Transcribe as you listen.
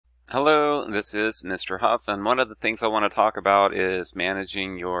Hello, this is Mr. Huff, and one of the things I want to talk about is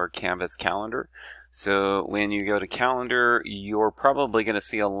managing your Canvas calendar. So when you go to calendar, you're probably going to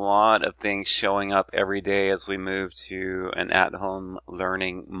see a lot of things showing up every day as we move to an at-home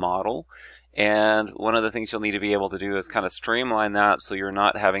learning model. And one of the things you'll need to be able to do is kind of streamline that so you're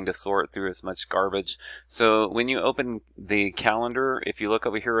not having to sort through as much garbage. So when you open the calendar, if you look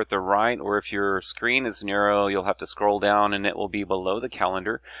over here at the right, or if your screen is narrow, you'll have to scroll down and it will be below the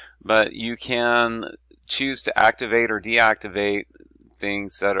calendar. But you can choose to activate or deactivate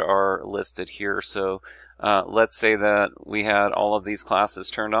things that are listed here. So let's say that we had all of these classes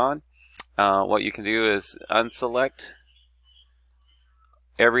turned on. What you can do is unselect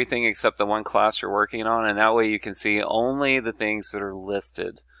everything except the one class you're working on, and that way you can see only the things that are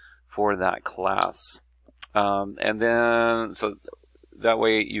listed for that class. And then, so that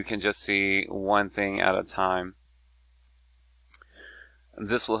way you can just see one thing at a time.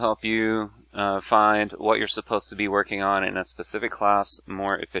 This will help you find what you're supposed to be working on in a specific class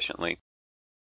more efficiently.